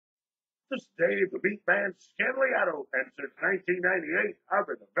This day is the MeatMan Scandaliato, and since 1998,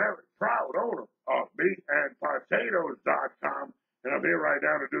 I've been a very proud owner of meatandpotatoes.com, and I'm here right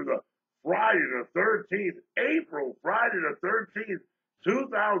now to do the Friday the 13th, Friday the 13th,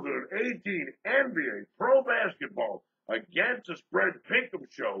 2018 NBA Pro Basketball Against the Spread Pick'em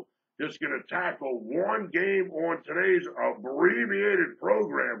Show. Just going to tackle one game on today's abbreviated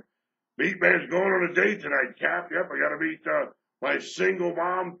program. MeatMan's going on a date tonight, Cap. Yep, I got to meet my single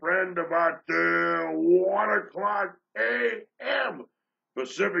mom friend about 1 o'clock a.m.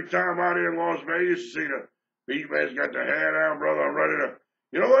 Pacific time out here in Las Vegas. You see the MeatMan's got the hair down, brother. I'm ready to,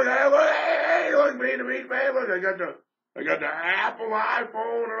 look, hey, look, me, the MeatMan. Look, I got the Apple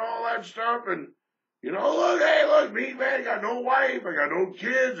iPhone and all that stuff. And, look, hey, look, MeatMan, I got no wife. I got no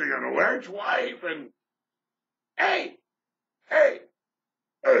kids. I got no ex-wife. And, hey.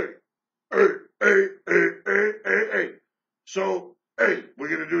 So, we're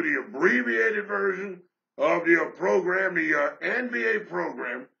going to do the abbreviated version of the program, the NBA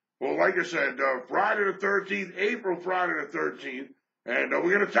program. Well, like I said, Friday the 13th, Friday the 13th. And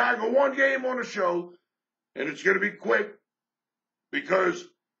we're going to tackle one game on the show. And it's going to be quick because,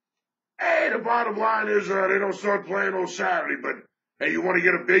 the bottom line is they don't start playing on Saturday. But, hey, you want to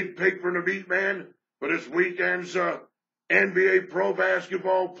get a big pick from the MeatMan for this weekend's NBA Pro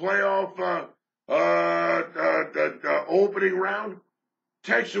Basketball Playoff opening round?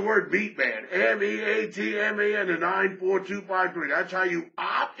 Text the word MeatMan, MEATMAN to 94253. That's how you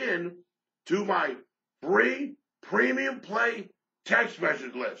opt in to my free premium play text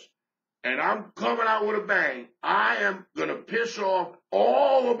message list. And I'm coming out with a bang. I am going to piss off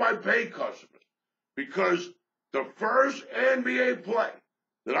all of my pay customers because the first NBA play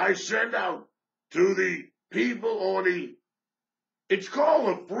that I send out to the people on it's called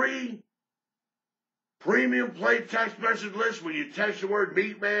a free premium play text message list when you text the word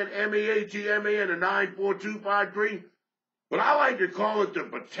MeatMan, MEATMAN to 94253. But I like to call it the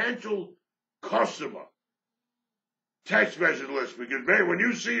potential customer text message list because, man, when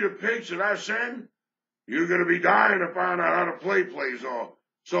you see the pics that I send, you're going to be dying to find out how to play plays off.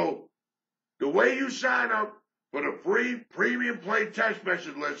 So the way you sign up for the free premium play text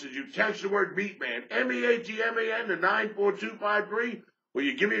message list is you text the word MeatMan, MEATMAN to 94253, or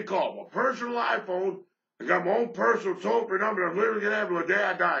you give me a call. My personal iPhone, I got my own personal toll-free number. I'm literally going to have it the day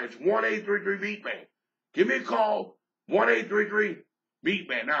I die. It's 1-833-MeatMan. Give me a call,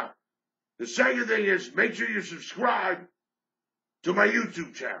 1-833-MeatMan. Now, the second thing is make sure you subscribe to my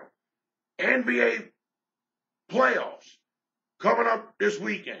YouTube channel. NBA playoffs coming up this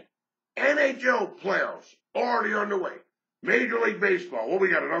weekend. NHL playoffs already underway. Major League Baseball. Well, we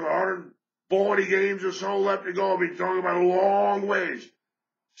got another 140 games or so left to go. I'll be talking about a long ways.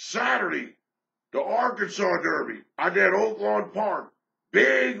 Saturday, the Arkansas Derby out there at Oaklawn Park.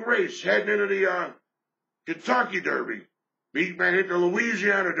 Big race heading into the Kentucky Derby. MeatMan hit the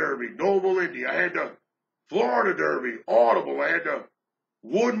Louisiana Derby, Noble Indy. I had the Florida Derby, Audible. I had the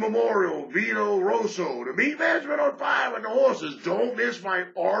Wood Memorial, Vino Rosso. The MeatMan's been on fire with the horses. Don't miss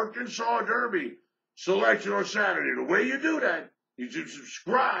my Arkansas Derby selection on Saturday. The way you do that, you should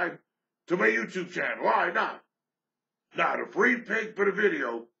subscribe to my YouTube channel. All right, now the free pick for the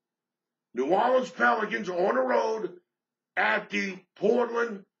video. New Orleans Pelicans on the road at the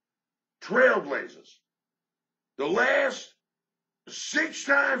Portland Trailblazers. The last 6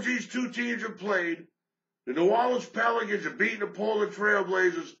 times these two teams have played, the New Orleans Pelicans have beaten the Portland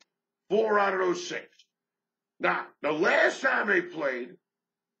Trailblazers 4 out of those 6. Now, the last time they played,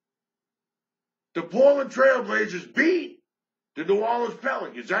 the Portland Trailblazers beat the New Orleans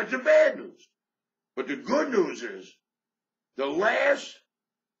Pelicans. That's the bad news. But the good news is the last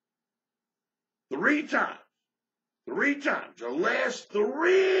 3 times,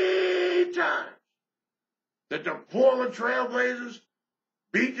 that the Portland Trailblazers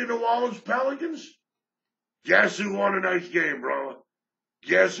beat the New Orleans Pelicans, guess who won a nice game, brother?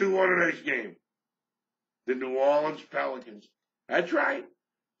 Guess who won a nice game? The New Orleans Pelicans. That's right.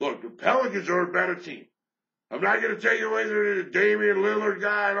 Look, the Pelicans are a better team. I'm not going to take away the Damian Lillard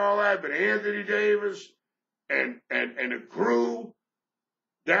guy and all that, but Anthony Davis and the crew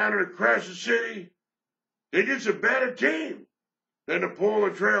down in Crescent City, they're just a better team than the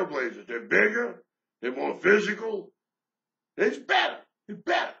Portland Trailblazers. They're bigger. They're more physical. It's better.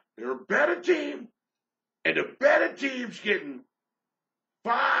 They're a better team. And the better team's getting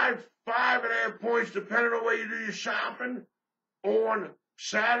 5.5 points, depending on where you do your shopping, on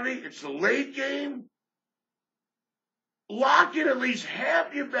Saturday. It's the late game. Lock in at least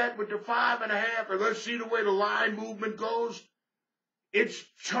half your bet with the 5.5, and let's see the way the line movement goes. It's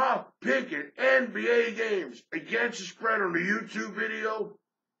tough picking NBA games against the spread on the YouTube video.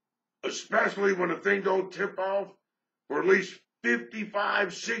 especially when the thing don't tip off for at least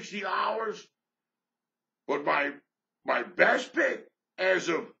 55, 60 hours. But my best pick as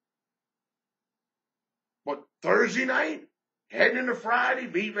of, Thursday night, heading into Friday,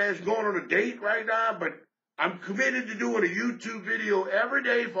 MeatMan's going on a date right now, but I'm committed to doing a YouTube video every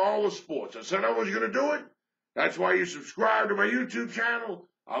day for all the sports. I said I was going to do it. That's why you subscribe to my YouTube channel.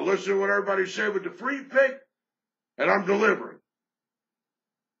 I'll listen to what everybody said with the free pick, and I'm delivering.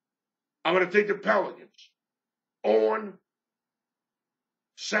 I'm going to take the Pelicans on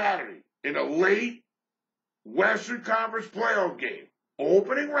Saturday in a late Western Conference playoff game,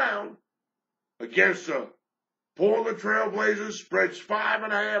 opening round against the Portland Trail Blazers. Spreads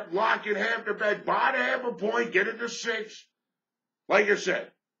 5.5, lock in half the bet, buy to half a point, get it to 6. Like I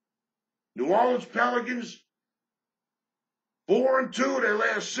said, New Orleans Pelicans, 4-2, their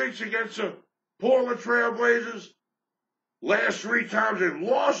last 6 against the Portland Trail Blazers. Last 3 times they've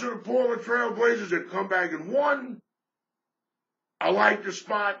lost to the Portland Trail Blazers, they've come back and won. I like the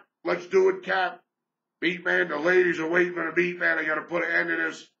spot. Let's do it, Cap. MeatMan, the ladies are waiting for the MeatMan. I got to put an end to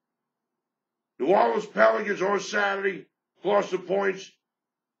this. New Orleans Pelicans on Saturday, plus the points.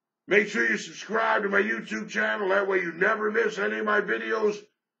 Make sure you subscribe to my YouTube channel. That way you never miss any of my videos.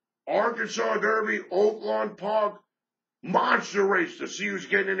 Arkansas Derby, Oaklawn Park, monster race to see who's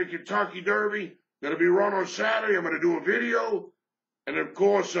getting in the Kentucky Derby. Going to be run on Saturday. I'm going to do a video. And, of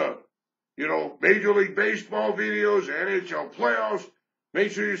course, Major League Baseball videos, NHL playoffs.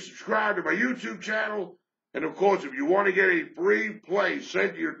 Make sure you subscribe to my YouTube channel. And, of course, if you want to get a free play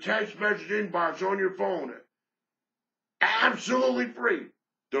sent to your text message inbox on your phone, absolutely free,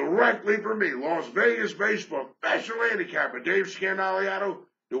 directly from me, Las Vegas Baseball Special Handicapper Dave Scandaliato.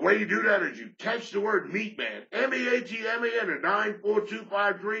 The way you do that is you text the word MeatMan, M-E-A-T-M-A-N, to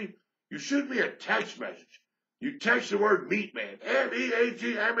 94253. You shoot me a text message. You text the word MeatMan,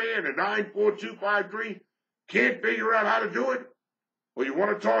 M-E-A-T-M-A-N, to 94253. Can't figure out how to do it? Well, you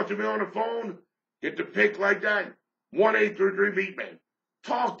want to talk to me on the phone? Get the pick like that, 1-833-MeatMan.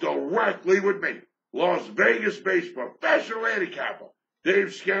 Talk directly with me. Las Vegas Baseball Professional Handicapper Dave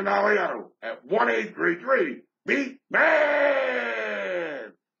Scandaliato at 1-833-MeatMan.